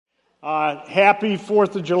Happy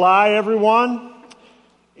 4th of July, everyone.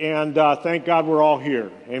 And thank God we're all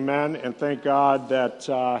here. Amen. And thank God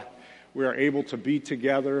that we are able to be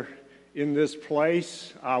together in this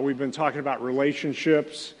place. We've been talking about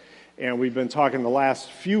relationships, and we've been talking the last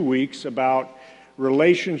few weeks about our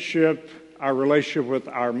relationship with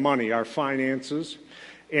our money, our finances.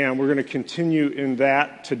 And we're going to continue in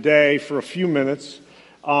that today for a few minutes.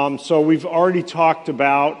 So we've already talked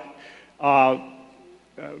about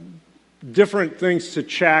different things to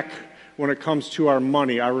check when it comes to our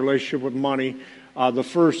money, our relationship with money. The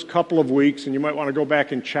first couple of weeks, and you might want to go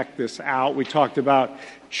back and check this out, we talked about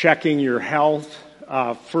checking your health.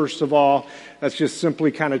 First of all, that's just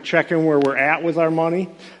simply kind of checking where we're at with our money,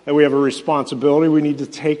 that we have a responsibility. We need to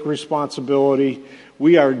take responsibility.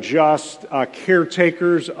 We are just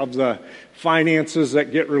caretakers of the finances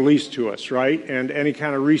that get released to us, right? And any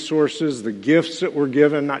kind of resources, the gifts that we're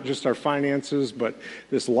given, not just our finances, but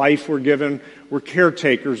this life we're given, we're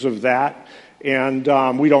caretakers of that. And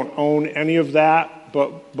we don't own any of that,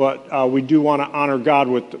 but we do want to honor God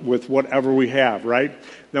with whatever we have, right?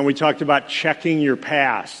 Then we talked about checking your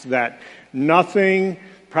past, that nothing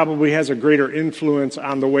probably has a greater influence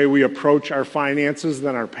on the way we approach our finances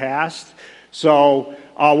than our past. So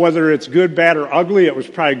whether it's good, bad, or ugly, it was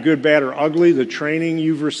probably good, bad, or ugly. The training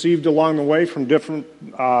you've received along the way from different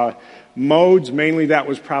modes, mainly that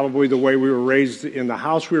was probably the way we were raised in the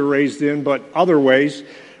house we were raised in, but other ways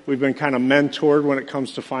we've been kind of mentored when it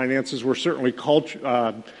comes to finances. We're certainly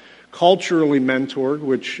culturally mentored,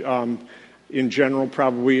 which in general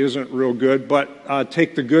probably isn't real good, but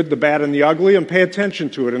take the good, the bad, and the ugly and pay attention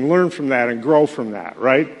to it and learn from that and grow from that,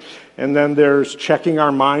 right? And then there's checking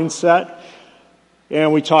our mindset.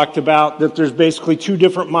 And we talked about that there's basically two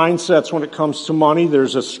different mindsets when it comes to money.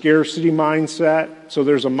 There's a scarcity mindset. So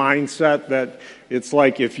there's a mindset that it's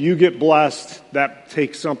like if you get blessed, that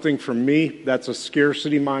takes something from me. That's a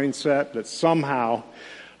scarcity mindset that somehow,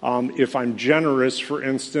 if I'm generous, for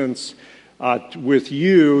instance, with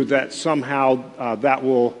you, that somehow that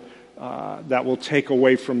will take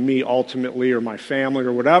away from me ultimately or my family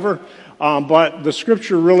or whatever. But the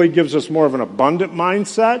scripture really gives us more of an abundant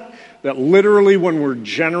mindset. That literally when we're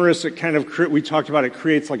generous, it kind of, we talked about it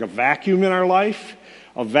creates like a vacuum in our life,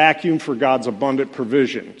 a vacuum for God's abundant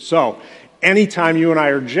provision. So anytime you and I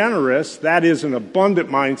are generous, that is an abundant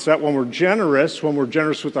mindset. When we're generous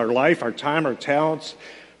with our life, our time, our talents,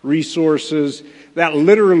 resources, that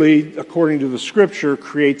literally, according to the scripture,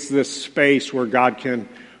 creates this space where God can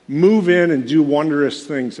move in and do wondrous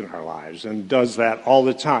things in our lives and does that all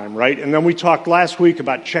the time, right? And then we talked last week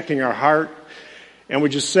about checking our heart. And we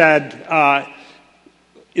just said,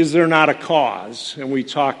 is there not a cause? And we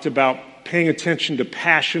talked about paying attention to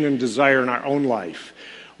passion and desire in our own life.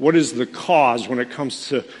 What is the cause when it comes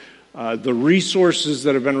to the resources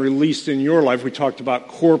that have been released in your life? We talked about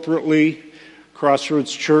corporately,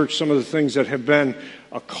 Crossroads Church, some of the things that have been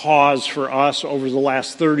a cause for us over the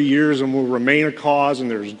last 30 years and will remain a cause, and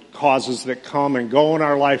there's causes that come and go in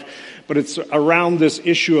our life. But it's around this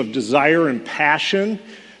issue of desire and passion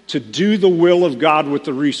to do the will of God with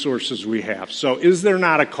the resources we have. So is there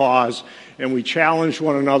not a cause? And we challenge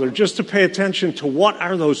one another just to pay attention to what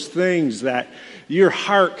are those things that your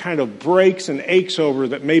heart kind of breaks and aches over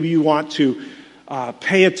that maybe you want to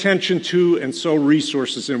pay attention to and sow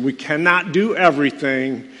resources in. We cannot do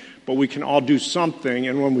everything, but we can all do something.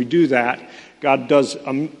 And when we do that, God does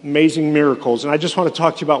amazing miracles. And I just want to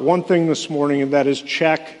talk to you about one thing this morning, and that is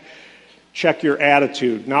check your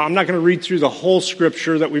attitude. Now, I'm not going to read through the whole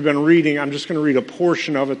scripture that we've been reading. I'm just going to read a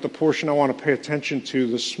portion of it, the portion I want to pay attention to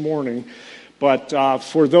this morning. But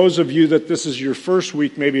for those of you that this is your first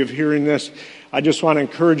week maybe of hearing this, I just want to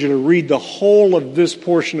encourage you to read the whole of this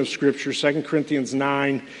portion of scripture, 2 Corinthians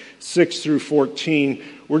 9, 6 through 14.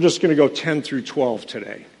 We're just going to go 10 through 12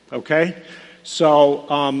 today, okay? So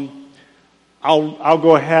I'll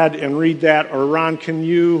go ahead and read that. Or Ron, can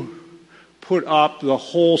you put up the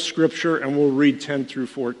whole scripture, and we'll read 10 through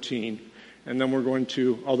 14. And then we're going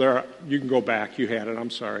to, you can go back. You had it. I'm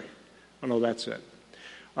sorry. Oh, no, that's it.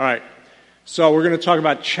 All right. So we're going to talk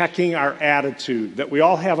about checking our attitude, that we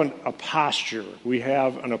all have a posture. We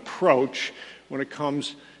have an approach when it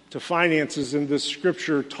comes to finances, and this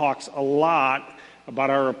scripture talks a lot about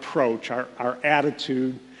our approach, our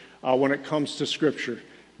attitude when it comes to scripture.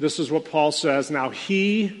 This is what Paul says. Now,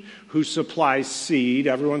 he who supplies seed,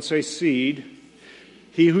 everyone say seed,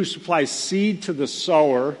 he who supplies seed to the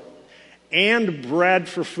sower and bread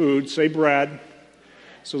for food, say bread.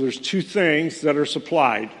 So there's two things that are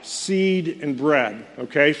supplied, seed and bread,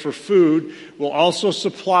 okay? For food, will also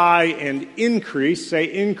supply and increase, say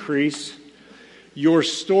increase, your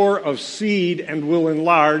store of seed and will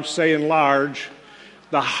enlarge, say enlarge,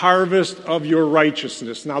 the harvest of your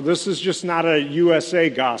righteousness. Now, this is just not a USA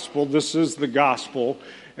gospel. This is the gospel,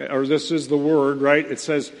 or this is the word, right? It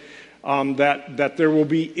says that there will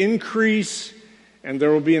be increase and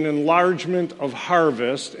there will be an enlargement of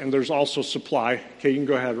harvest, and there's also supply. Okay, you can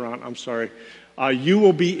go ahead, Ron. I'm sorry. You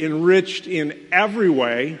will be enriched in every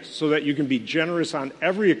way so that you can be generous on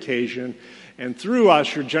every occasion, and through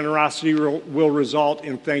us, your generosity will result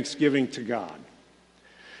in thanksgiving to God.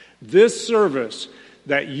 This service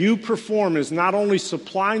that you perform is not only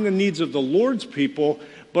supplying the needs of the Lord's people,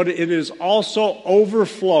 but it is also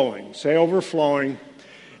overflowing, say overflowing,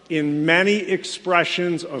 in many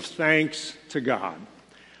expressions of thanks to God.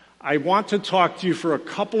 I want to talk to you for a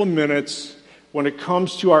couple of minutes when it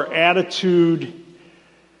comes to our attitude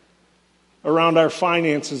around our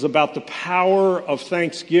finances about the power of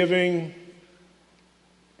thanksgiving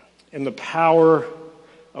and the power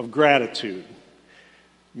of gratitude.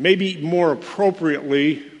 Maybe more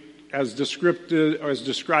appropriately, as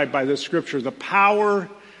described by this scripture, the power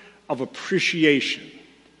of appreciation.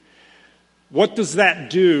 What does that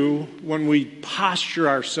do when we posture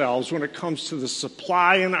ourselves when it comes to the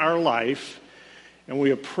supply in our life and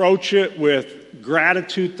we approach it with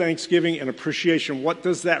gratitude, thanksgiving, and appreciation? What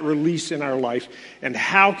does that release in our life? And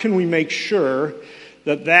how can we make sure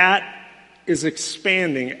that that is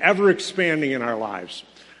expanding, ever expanding in our lives?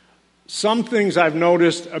 Some things I've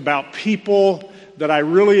noticed about people that I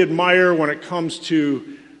really admire when it comes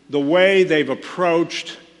to the way they've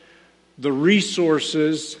approached the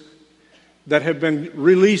resources that have been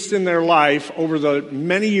released in their life over the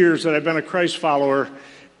many years that I've been a Christ follower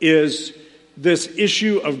is this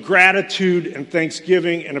issue of gratitude and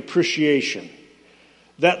thanksgiving and appreciation.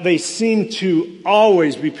 That they seem to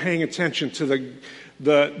always be paying attention to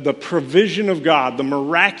the provision of God, the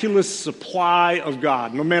miraculous supply of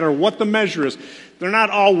God, no matter what the measure is. They're not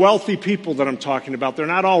all wealthy people that I'm talking about. They're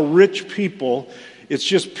not all rich people. It's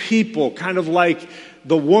just people, kind of like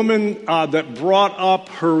the woman that brought up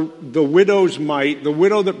the widow's mite, the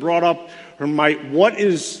widow that brought up her mite. What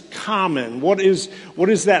is common? What is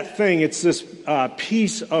that thing? It's this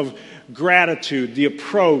piece of gratitude, the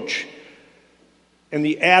approach and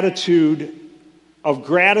the attitude of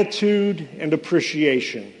gratitude and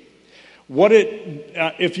appreciation.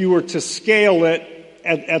 If you were to scale it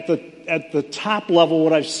at the top level,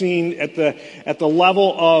 what I've seen at the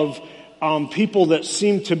level of people that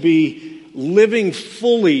seem to be living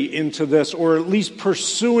fully into this, or at least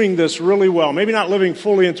pursuing this really well, maybe not living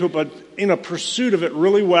fully into it, but in a pursuit of it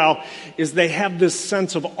really well, is they have this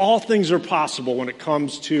sense of all things are possible when it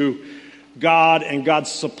comes to God and God's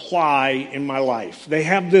supply in my life. They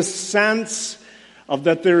have this sense of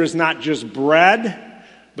that there is not just bread,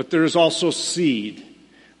 but there is also seed.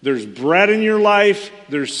 There's bread in your life,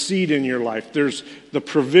 there's seed in your life. There's the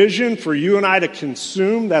provision for you and I to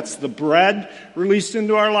consume. That's the bread released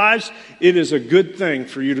into our lives. It is a good thing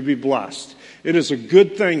for you to be blessed. It is a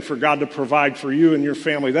good thing for God to provide for you and your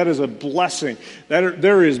family. That is a blessing.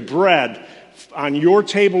 There is bread on your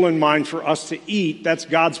table and mine for us to eat. That's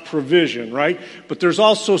God's provision, right? But there's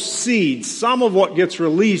also seeds, some of what gets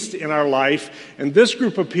released in our life. And this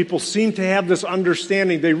group of people seem to have this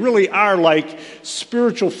understanding. They really are like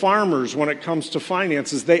spiritual farmers when it comes to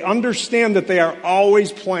finances. They understand that they are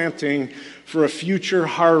always planting for a future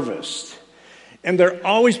harvest. And they're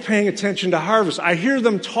always paying attention to harvest. I hear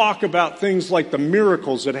them talk about things like the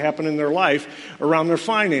miracles that happen in their life around their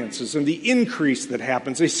finances and the increase that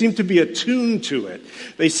happens. They seem to be attuned to it.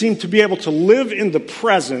 They seem to be able to live in the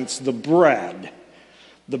presence, the bread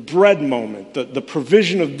moment, the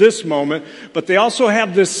provision of this moment. But they also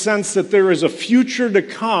have this sense that there is a future to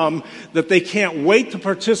come that they can't wait to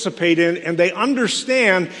participate in. And they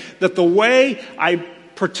understand that the way I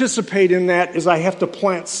participate in that is I have to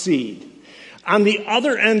plant seed. On the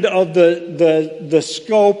other end of the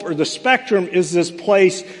scope or the spectrum is this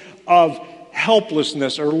place of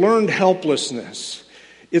helplessness or learned helplessness.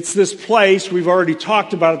 It's this place, we've already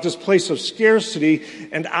talked about it, this place of scarcity,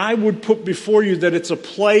 and I would put before you that it's a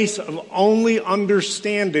place of only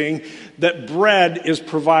understanding that bread is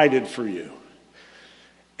provided for you.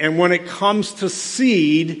 And when it comes to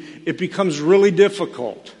seed, it becomes really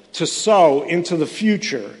difficult to sow into the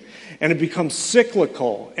future. And it becomes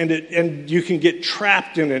cyclical, and you can get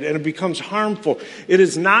trapped in it, and it becomes harmful. It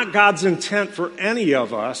is not God's intent for any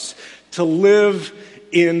of us to live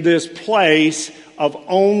in this place of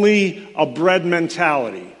only a bread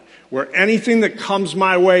mentality, where anything that comes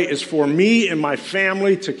my way is for me and my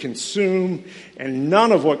family to consume, and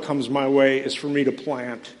none of what comes my way is for me to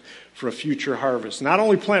plant for a future harvest. Not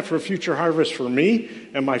only plant for a future harvest for me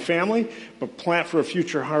and my family, but plant for a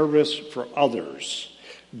future harvest for others.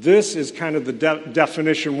 This is kind of the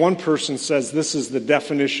definition. One person says this is the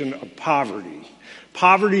definition of poverty.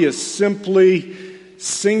 Poverty is simply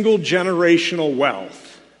single generational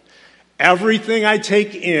wealth. Everything I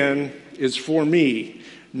take in is for me.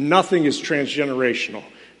 Nothing is transgenerational.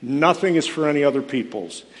 Nothing is for any other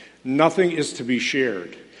peoples. Nothing is to be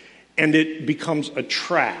shared. And it becomes a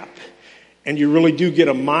trap. And you really do get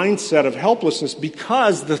a mindset of helplessness,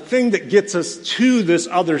 because the thing that gets us to this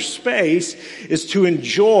other space is to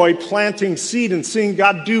enjoy planting seed and seeing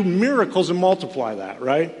God do miracles and multiply that,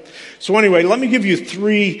 right? So anyway, let me give you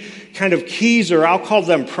 3 kind of keys, or I'll call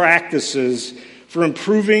them practices, for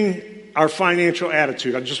improving our financial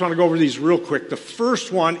attitude. I just want to go over these real quick. The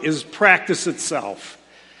first one is practice itself.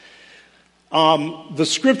 The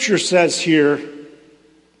scripture says here,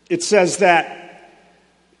 it says that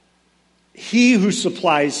he who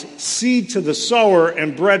supplies seed to the sower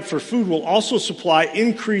and bread for food will also supply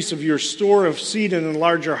increase of your store of seed and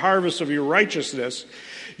enlarge your harvest of your righteousness.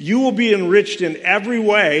 You will be enriched in every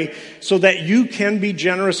way so that you can be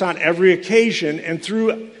generous on every occasion, and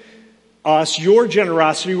through us, your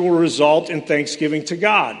generosity will result in thanksgiving to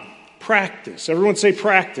God. Practice. Everyone say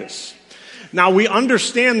practice. Now, we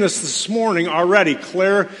understand this morning already.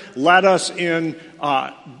 Claire led us in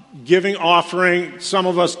giving offering. Some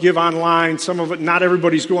of us give online. Some of it, not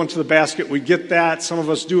everybody's going to the basket. We get that. Some of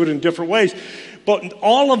us do it in different ways. But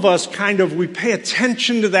all of us we pay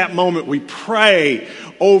attention to that moment. We pray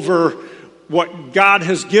over what God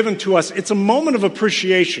has given to us. It's a moment of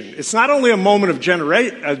appreciation. It's not only a moment of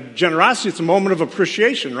generosity, it's a moment of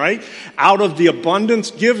appreciation, right? Out of the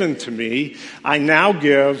abundance given to me, I now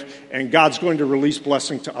give, and God's going to release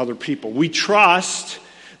blessing to other people. We trust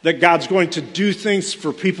that God's going to do things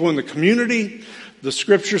for people in the community. The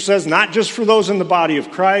scripture says not just for those in the body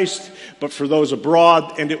of Christ, but for those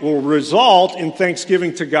abroad, and it will result in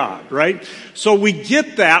thanksgiving to God, right? So we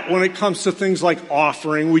get that when it comes to things like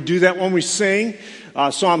offering. We do that when we sing.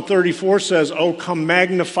 Psalm 34 says, "Oh, come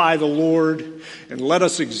magnify the Lord, and let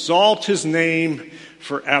us exalt his name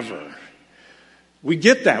forever." We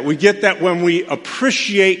get that. We get that when we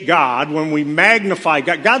appreciate God, when we magnify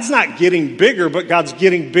God. God's not getting bigger, but God's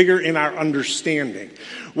getting bigger in our understanding.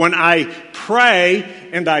 When I pray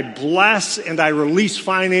and I bless and I release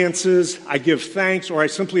finances, I give thanks, or I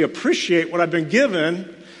simply appreciate what I've been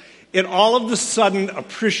given, it all of a sudden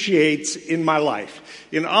appreciates in my life.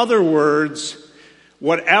 In other words,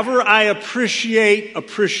 whatever I appreciate,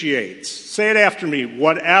 appreciates. Say it after me.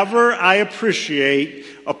 Whatever I appreciate,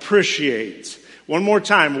 appreciates. One more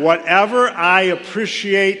time. Whatever I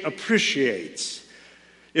appreciate, appreciates.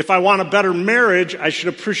 If I want a better marriage, I should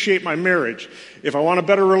appreciate my marriage. If I want a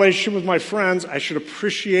better relationship with my friends, I should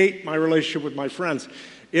appreciate my relationship with my friends.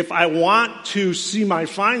 If I want to see my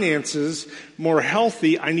finances more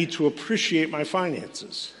healthy, I need to appreciate my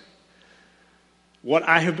finances. What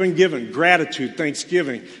I have been given, gratitude,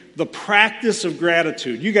 thanksgiving, the practice of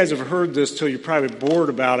gratitude. You guys have heard this till you're probably bored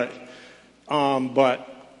about it, but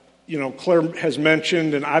Claire has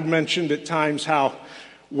mentioned, and I've mentioned at times, how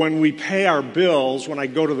when we pay our bills, when I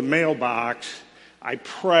go to the mailbox, I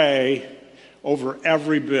pray over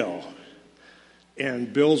every bill.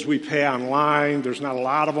 And bills we pay online, there's not a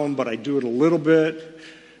lot of them, but I do it a little bit.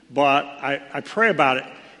 But I pray about it.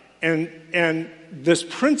 And this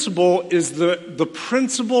principle is the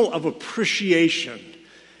principle of appreciation.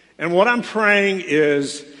 And what I'm praying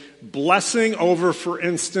is blessing over, for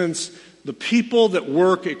instance, the people that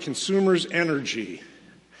work at Consumers Energy.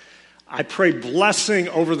 I pray blessing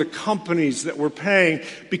over the companies that we're paying,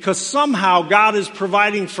 because somehow God is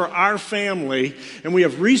providing for our family, and we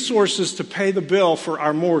have resources to pay the bill for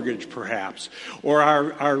our mortgage, perhaps, or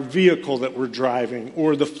our vehicle that we're driving,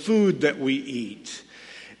 or the food that we eat.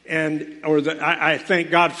 I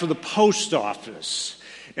thank God for the post office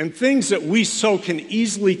and things that we so can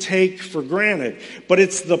easily take for granted. But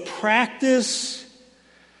it's the practice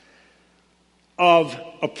of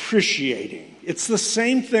appreciating. It's the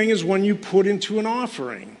same thing as when you put into an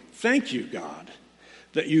offering. Thank you, God,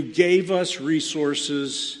 that you gave us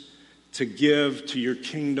resources to give to your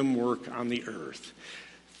kingdom work on the earth.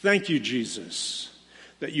 Thank you, Jesus,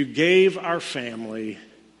 that you gave our family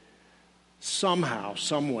somehow,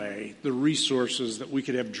 some way, the resources that we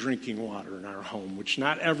could have drinking water in our home, which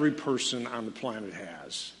not every person on the planet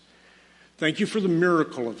has. Thank you for the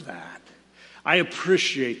miracle of that. I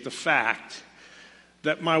appreciate the fact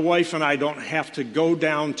that my wife and I don't have to go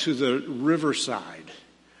down to the riverside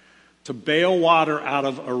to bail water out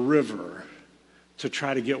of a river to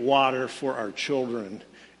try to get water for our children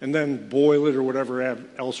and then boil it or whatever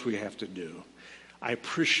else we have to do. I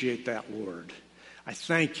appreciate that, Lord. I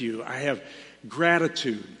thank you. I have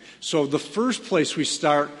gratitude. So the first place we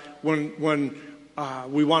start when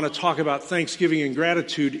we want to talk about thanksgiving and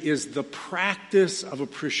gratitude is the practice of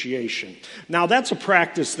appreciation. Now, that's a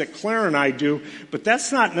practice that Claire and I do, but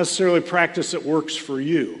that's not necessarily a practice that works for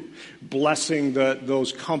you. Blessing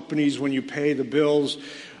those companies when you pay the bills,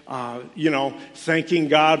 thanking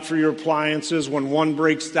God for your appliances. When one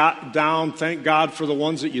breaks down, thank God for the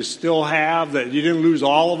ones that you still have, that you didn't lose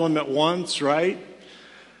all of them at once, right?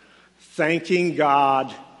 Thanking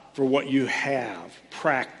God for what you have.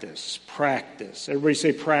 Practice. Everybody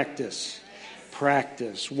say practice.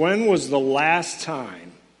 Practice. When was the last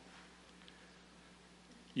time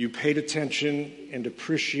you paid attention and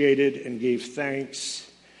appreciated and gave thanks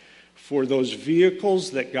for those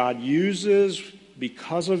vehicles that God uses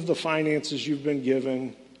because of the finances you've been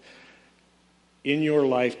given in your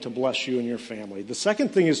life to bless you and your family? The second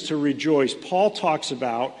thing is to rejoice. Paul talks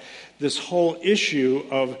about this whole issue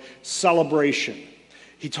of celebration.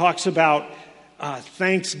 He talks about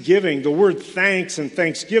thanksgiving. The word thanks and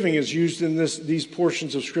thanksgiving is used in these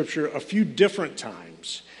portions of Scripture a few different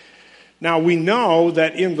times. Now, we know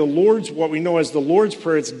that in what we know as the Lord's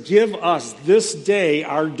Prayer, it's give us this day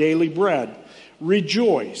our daily bread.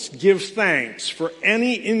 Rejoice, give thanks for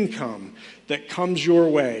any income that comes your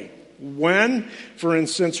way. When, for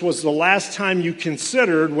instance, was the last time you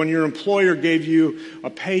considered when your employer gave you a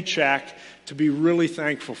paycheck to be really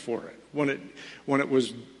thankful for it? When it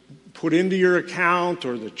was put into your account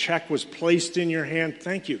or the check was placed in your hand,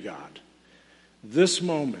 thank you, God. This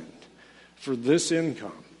moment for this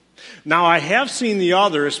income. Now, I have seen the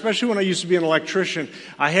other, especially when I used to be an electrician.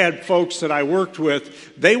 I had folks that I worked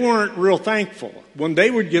with, they weren't real thankful. When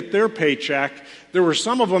they would get their paycheck, there were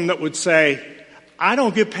some of them that would say, I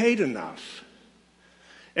don't get paid enough.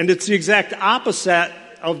 And it's the exact opposite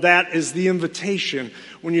of that is the invitation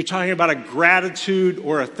when you're talking about a gratitude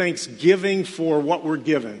or a thanksgiving for what we're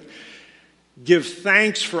given. Give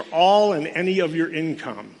thanks for all and any of your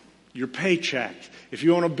income, your paycheck. If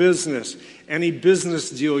you own a business, any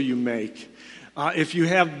business deal you make. If you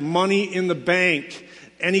have money in the bank,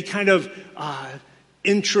 any kind of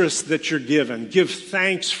interest that you're given, give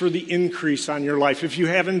thanks for the increase on your life. If you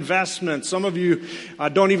have investments, some of you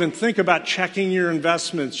don't even think about checking your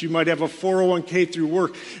investments. You might have a 401k through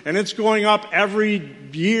work, and it's going up every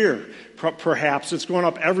year. Perhaps it's going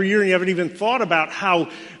up every year, and you haven't even thought about how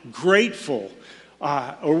grateful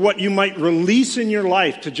or what you might release in your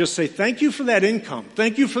life to just say, thank you for that income.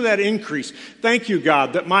 Thank you for that increase. Thank you,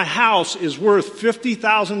 God, that my house is worth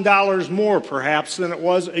 $50,000 more, perhaps, than it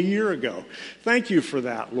was a year ago. Thank you for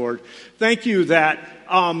that, Lord. Thank you that,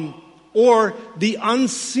 or the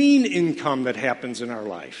unseen income that happens in our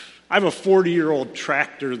life. I have a 40-year-old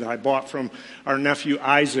tractor that I bought from our nephew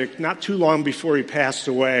Isaac not too long before he passed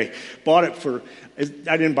away. Bought it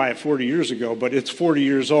I didn't buy it 40 years ago, but it's 40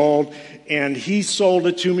 years old, and he sold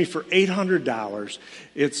it to me for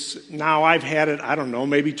 $800. Now I've had it, I don't know,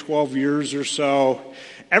 maybe 12 years or so.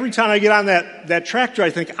 Every time I get on that tractor, I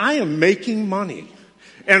think, I am making money.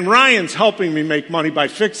 And Ryan's helping me make money by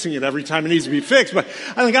fixing it every time it needs to be fixed. But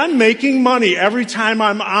I think I'm making money every time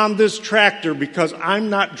I'm on this tractor because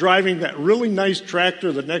I'm not driving that really nice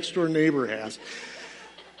tractor the next door neighbor has.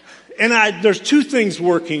 And there's two things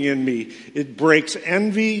working in me. It breaks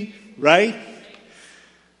envy, right?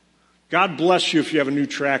 God bless you if you have a new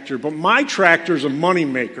tractor. But my tractor's a money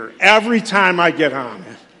maker every time I get on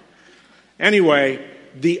it. Anyway,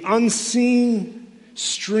 the unseen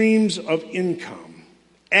streams of income,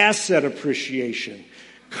 asset appreciation,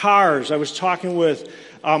 cars. I was talking with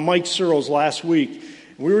Mike Searles last week.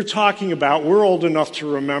 We were talking about, we're old enough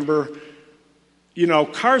to remember,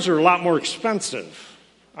 cars are a lot more expensive,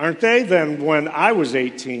 aren't they, than when I was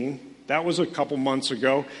 18. That was a couple months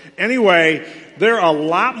ago. Anyway, they're a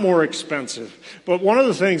lot more expensive. But one of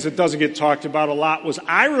the things that doesn't get talked about a lot was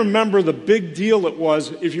I remember the big deal it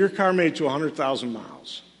was if your car made it to 100,000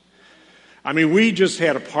 miles. I mean, we just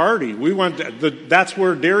had a party. That's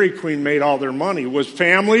where Dairy Queen made all their money, was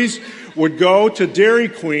families would go to Dairy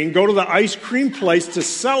Queen, go to the ice cream place to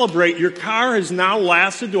celebrate. Your car has now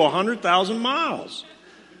lasted to 100,000 miles.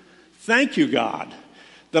 Thank you, God,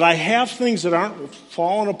 that I have things that aren't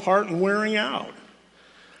falling apart and wearing out.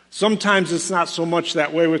 Sometimes it's not so much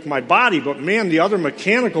that way with my body, but man, the other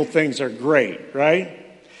mechanical things are great, right?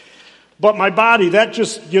 But my body, that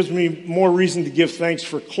just gives me more reason to give thanks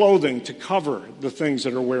for clothing to cover the things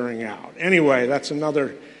that are wearing out. Anyway, it's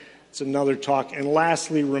another talk. And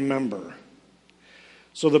lastly, remember.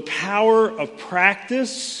 So the power of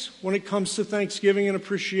practice when it comes to Thanksgiving and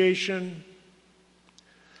appreciation.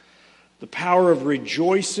 The power of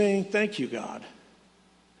rejoicing. Thank you, God.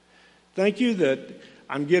 Thank you that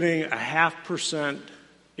I'm getting 0.5%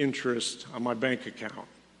 interest on my bank account,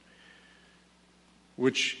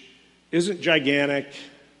 which isn't gigantic,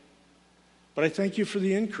 but I thank you for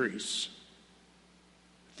the increase.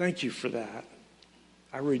 Thank you for that.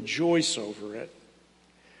 I rejoice over it.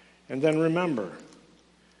 And then remember,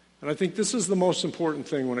 and I think this is the most important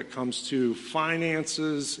thing when it comes to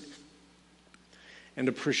finances and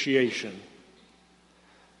appreciation.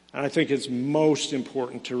 And I think it's most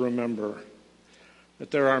important to remember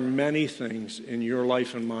that there are many things in your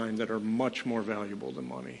life and mine that are much more valuable than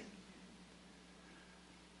money.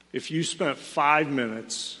 If you spent 5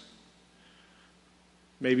 minutes,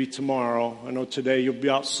 maybe tomorrow, I know today you'll be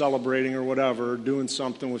out celebrating or whatever, doing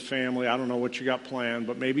something with family, I don't know what you got planned,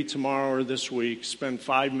 but maybe tomorrow or this week, spend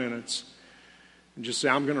 5 minutes and just say,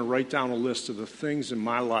 I'm going to write down a list of the things in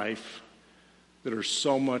my life that are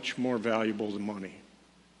so much more valuable than money.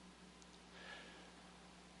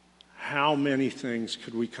 How many things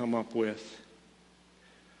could we come up with?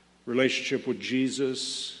 Relationship with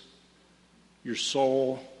Jesus, your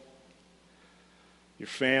soul, your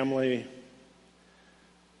family,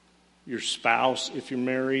 your spouse if you're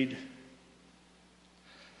married,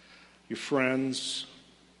 your friends,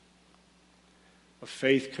 a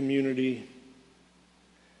faith community,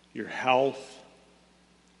 your health,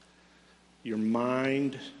 your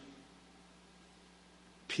mind,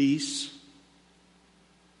 peace,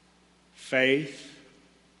 faith,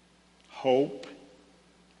 hope.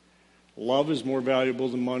 Love is more valuable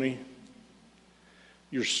than money.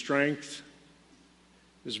 Your strength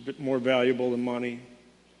is a bit more valuable than money.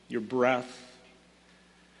 Your breath.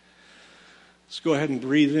 Let's go ahead and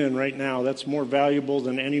breathe in right now. That's more valuable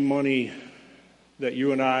than any money that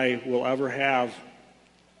you and I will ever have.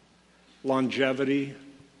 Longevity,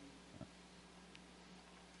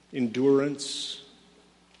 endurance,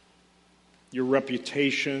 your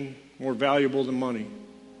reputation, more valuable than money.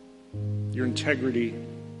 Your integrity,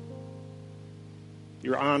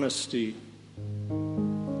 your honesty,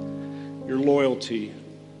 your loyalty,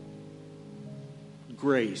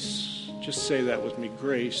 grace. Just say that with me,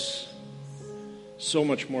 grace. So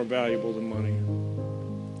much more valuable than money.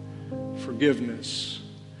 Forgiveness.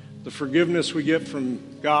 The forgiveness we get from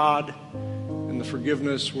God and the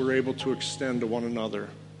forgiveness we're able to extend to one another.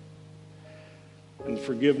 And the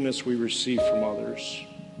forgiveness we receive from others.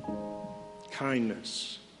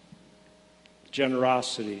 Kindness.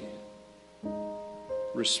 Generosity.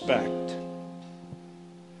 Respect.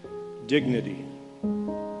 Dignity.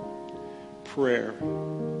 Prayer.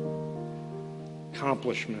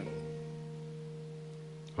 Accomplishment.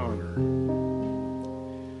 Honor.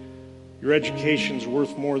 Your education's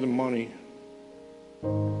worth more than money.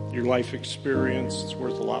 Your life experience is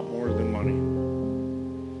worth a lot more than money.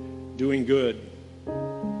 Doing good.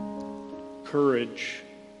 Courage.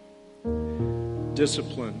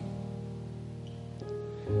 Discipline.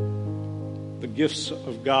 The gifts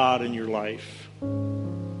of God in your life.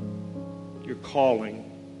 Your calling.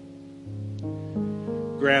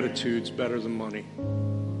 Gratitude's better than money.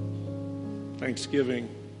 Thanksgiving,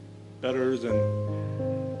 better than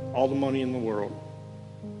all the money in the world.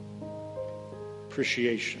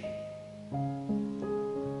 Appreciation.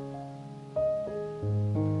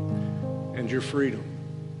 And your freedom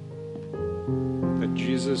that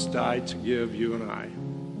Jesus died to give you and I.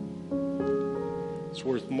 It's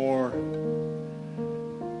worth more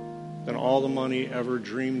than all the money ever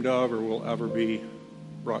dreamed of or will ever be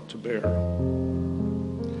brought to bear.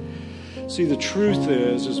 See, the truth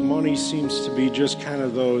is money seems to be just kind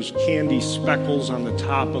of those candy speckles on the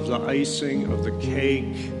top of the icing of the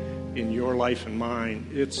cake in your life and mine.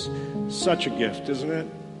 It's such a gift, isn't it?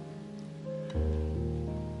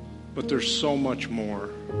 But there's so much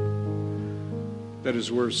more that is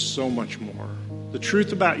worth so much more. The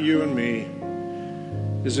truth about you and me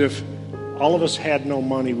is if all of us had no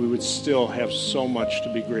money, we would still have so much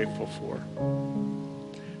to be grateful for.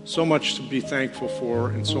 So much to be thankful for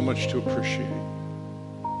and so much to appreciate.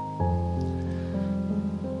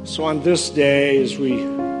 So on this day, as we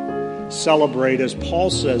celebrate, as Paul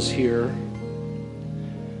says here,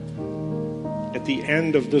 at the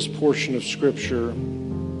end of this portion of Scripture,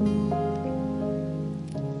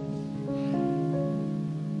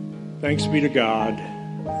 thanks be to God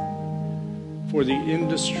for the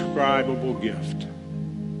indescribable gift.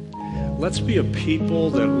 Let's be a people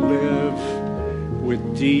that live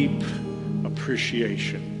with deep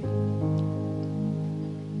appreciation.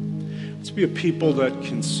 Let's be a people that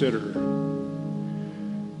consider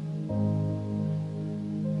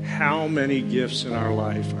how many gifts in our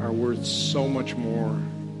life are worth so much more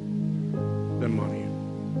than money.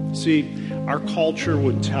 See, our culture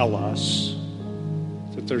would tell us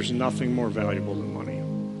that there's nothing more valuable than money.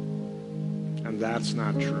 And that's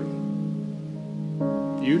not true.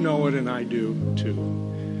 You know it and I do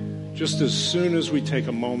too. Just as soon as we take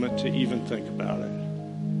a moment to even think about it.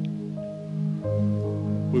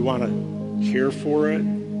 We want to care for it.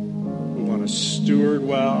 We want to steward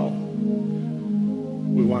well.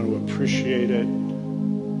 We want to appreciate it.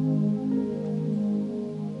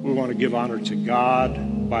 We want to give honor to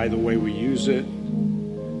God by the way we use it.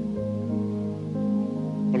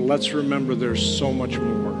 But let's remember there's so much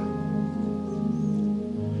more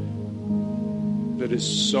that is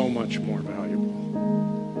so much more valuable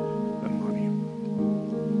than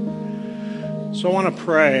money. So I want to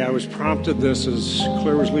pray. I was prompted this as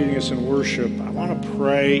Claire was leading us in worship. I want to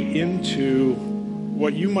pray into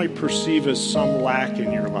what you might perceive as some lack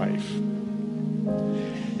in your life.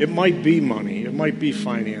 It might be money. It might be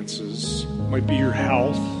finances. It might be your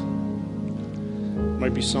health. It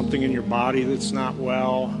might be something in your body that's not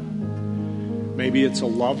well. Maybe it's a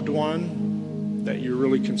loved one that you're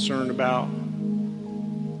really concerned about.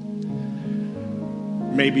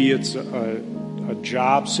 Maybe it's a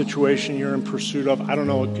job situation you're in pursuit of. I don't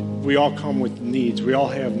know. We all come with needs. We all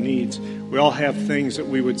have needs. We all have things that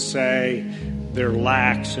we would say they're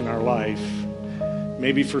lacks in our life.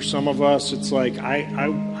 Maybe for some of us, it's like, I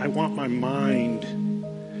want my mind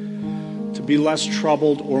to be less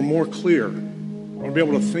troubled or more clear. I want to be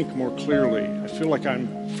able to think more clearly. I feel like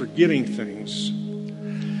I'm forgetting things.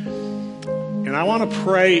 And I want to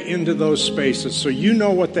pray into those spaces so you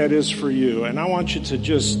know what that is for you. And I want you to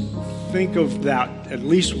just think of that, at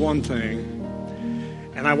least one thing.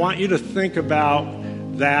 And I want you to think about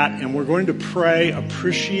that, and we're going to pray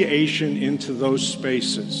appreciation into those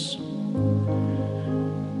spaces.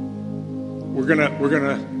 We're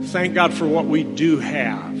gonna thank God for what we do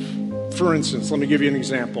have. For instance, let me give you an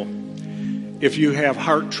example. If you have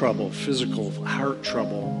heart trouble, physical heart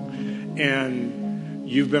trouble, and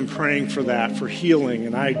you've been praying for that, for healing,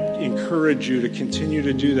 and I encourage you to continue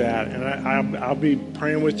to do that. And I'll be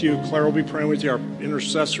praying with you. Claire will be praying with you. Our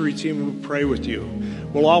intercessory team will pray with you.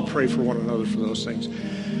 We'll all pray for one another for those things.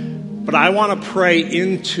 But I want to pray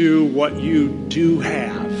into what you do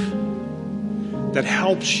have that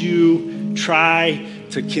helps you try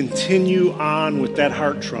to continue on with that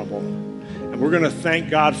heart trouble. And we're going to thank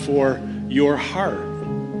God for your heart.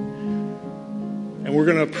 And we're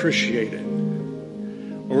going to appreciate it.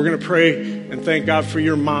 We're going to pray and thank God for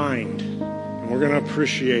your mind. And we're going to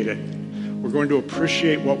appreciate it. We're going to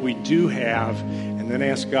appreciate what we do have and then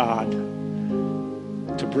ask God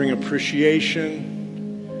to bring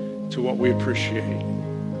appreciation to what we appreciate.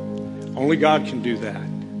 Only God can do that.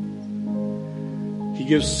 He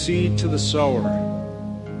gives seed to the sower.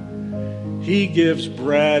 He gives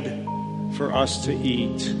bread for us to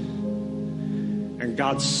eat. And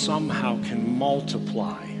God somehow can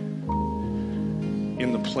multiply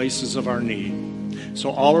in the places of our need. So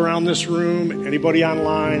all around this room, anybody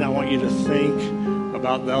online, I want you to think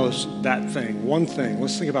about that thing. One thing.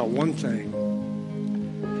 Let's think about one thing.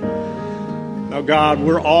 Now, God,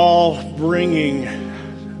 we're all bringing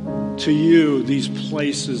to you these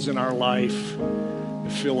places in our life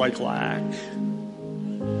that feel like lack.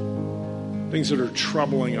 Things that are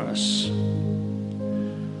troubling us.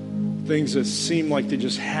 Things that seem like they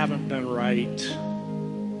just haven't been right.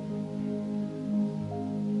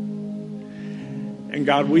 And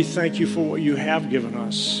God, we thank you for what you have given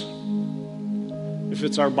us. If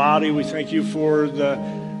it's our body, we thank you for the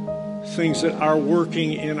things that are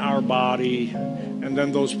working in our body. And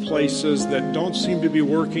then those places that don't seem to be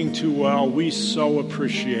working too well, we so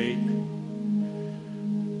appreciate.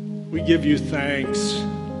 We give you thanks.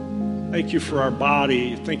 Thank you for our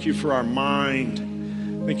body. Thank you for our mind.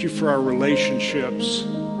 Thank you for our relationships.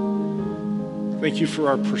 Thank you for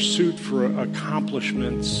our pursuit for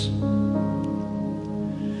accomplishments.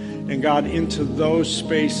 And God, into those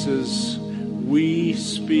spaces, we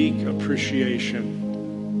speak appreciation.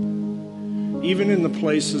 Even in the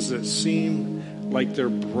places that seem like they're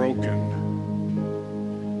broken,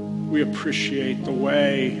 we appreciate the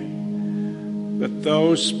way that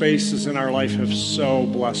those spaces in our life have so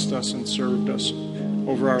blessed us and served us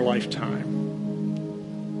over our lifetime.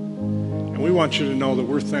 And we want you to know that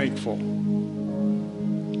we're thankful.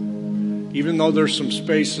 Even though there's some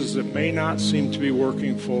spaces that may not seem to be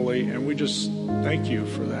working fully, and we just thank you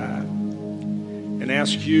for that. And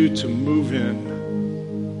ask you to move in.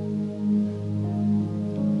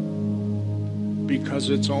 Because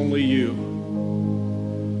it's only you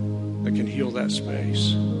that can heal that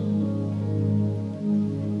space.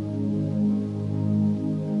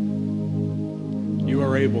 You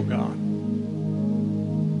are able, God.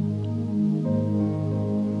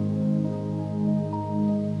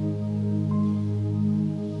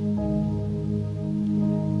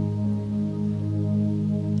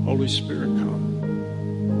 Holy Spirit, come.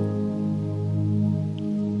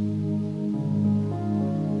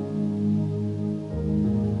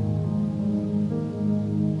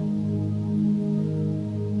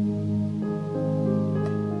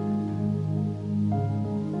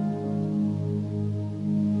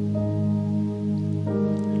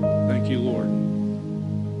 Thank you, Lord.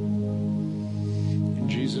 In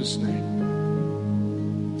Jesus' name,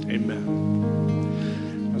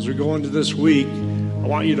 amen. As we go into this week, I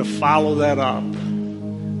want you to follow that up.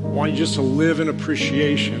 I want you just to live in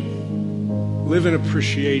appreciation. Live in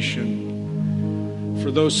appreciation for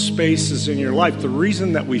those spaces in your life. The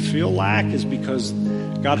reason that we feel lack is because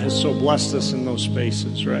God has so blessed us in those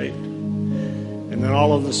spaces, right? And then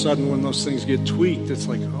all of a sudden when those things get tweaked, it's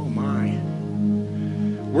like, oh my.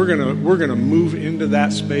 We're gonna move into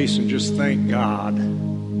that space and just thank God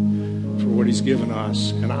for what He's given us.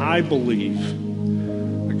 And I believe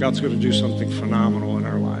that God's going to do something phenomenal in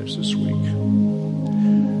our lives this week.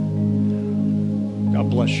 God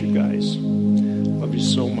bless you guys. Love you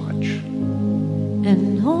so much.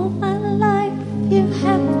 And all my life you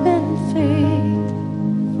have been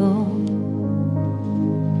faithful.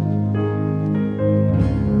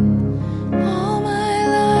 All my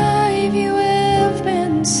life you have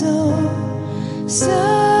been so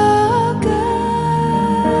good.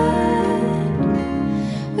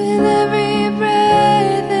 With every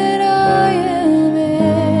breath that I am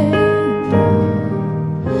able,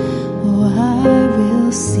 oh, I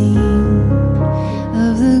will sing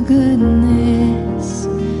of the goodness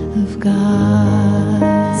of God.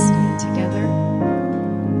 Sing it together.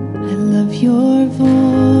 I love your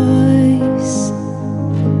voice.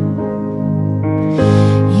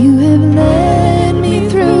 You have led me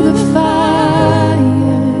through the fire,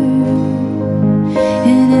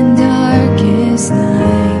 and in darkest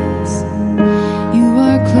nights, you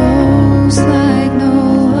are close like no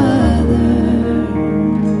other.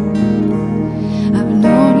 I've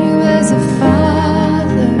known you as a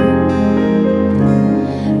father.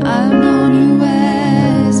 I've known you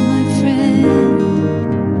as my friend,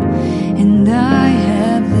 and I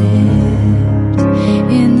have lived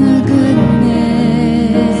in the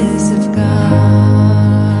goodness of God.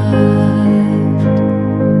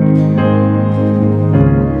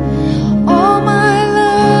 All my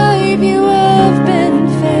life you have been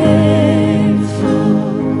faithful.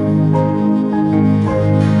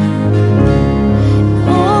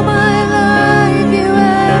 All my life you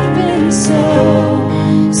have been so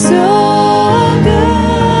good.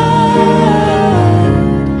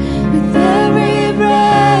 With every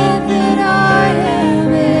breath that I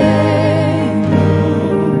am able,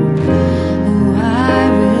 oh, I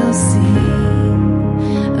will sing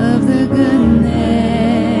of the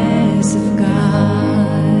goodness of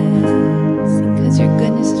God. Sing, 'cause your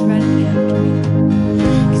goodness is running after me.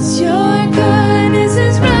 'Cause your goodness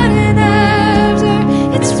is running after,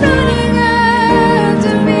 it's running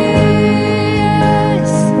after me.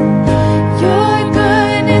 Yes. Your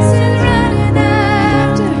goodness is running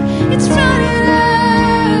after, it's running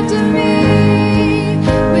after me.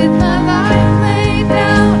 With my life laid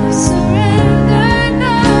down, I surrender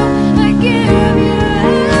now. I give you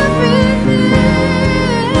everything.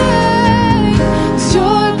 'Cause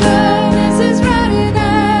your goodness is running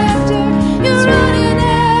after, you're running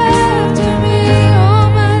after me. All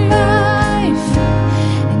my life,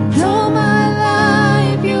 and all my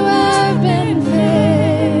life you have been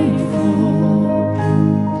faithful.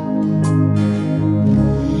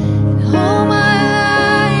 All my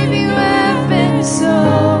life you have been so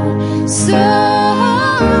good.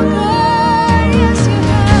 Yes, you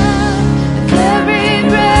have. With every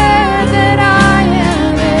breath that I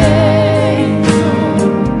am able,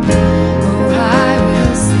 oh, I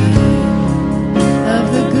will sing of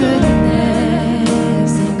the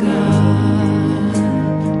goodness of God.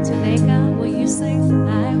 Today, God, will you sing? I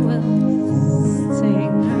will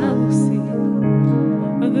sing. I will sing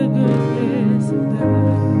of the goodness of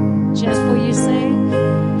God. Jeff, will you sing?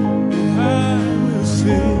 I will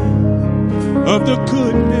sing of the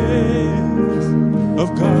goodness of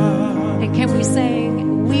God. And can we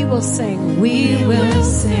sing? We will sing. We will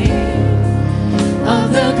sing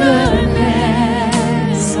of the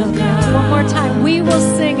goodness of God. One more time. We will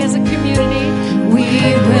sing as a community. We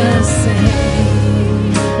will sing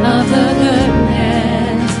of the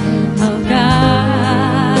goodness of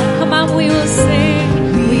God. Come on, we will sing.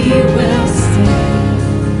 We will sing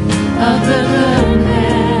of the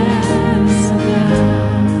goodness of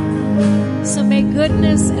God. So may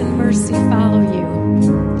goodness and mercy follow you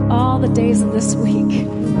all the days of this week,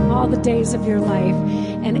 all the days of your life.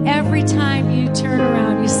 And every time you turn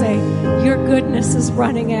around, you say, your goodness is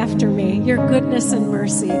running after me, your goodness and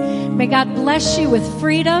mercy. May God bless you with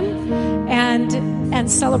freedom and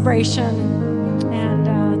celebration and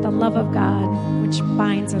the love of God, which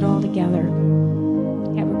binds it all together.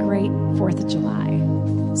 Have a great 4th of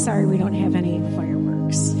July. Sorry we don't have any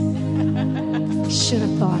fireworks. Should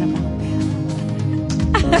have thought about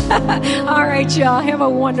that. All right, y'all. Have a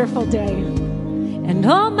wonderful day.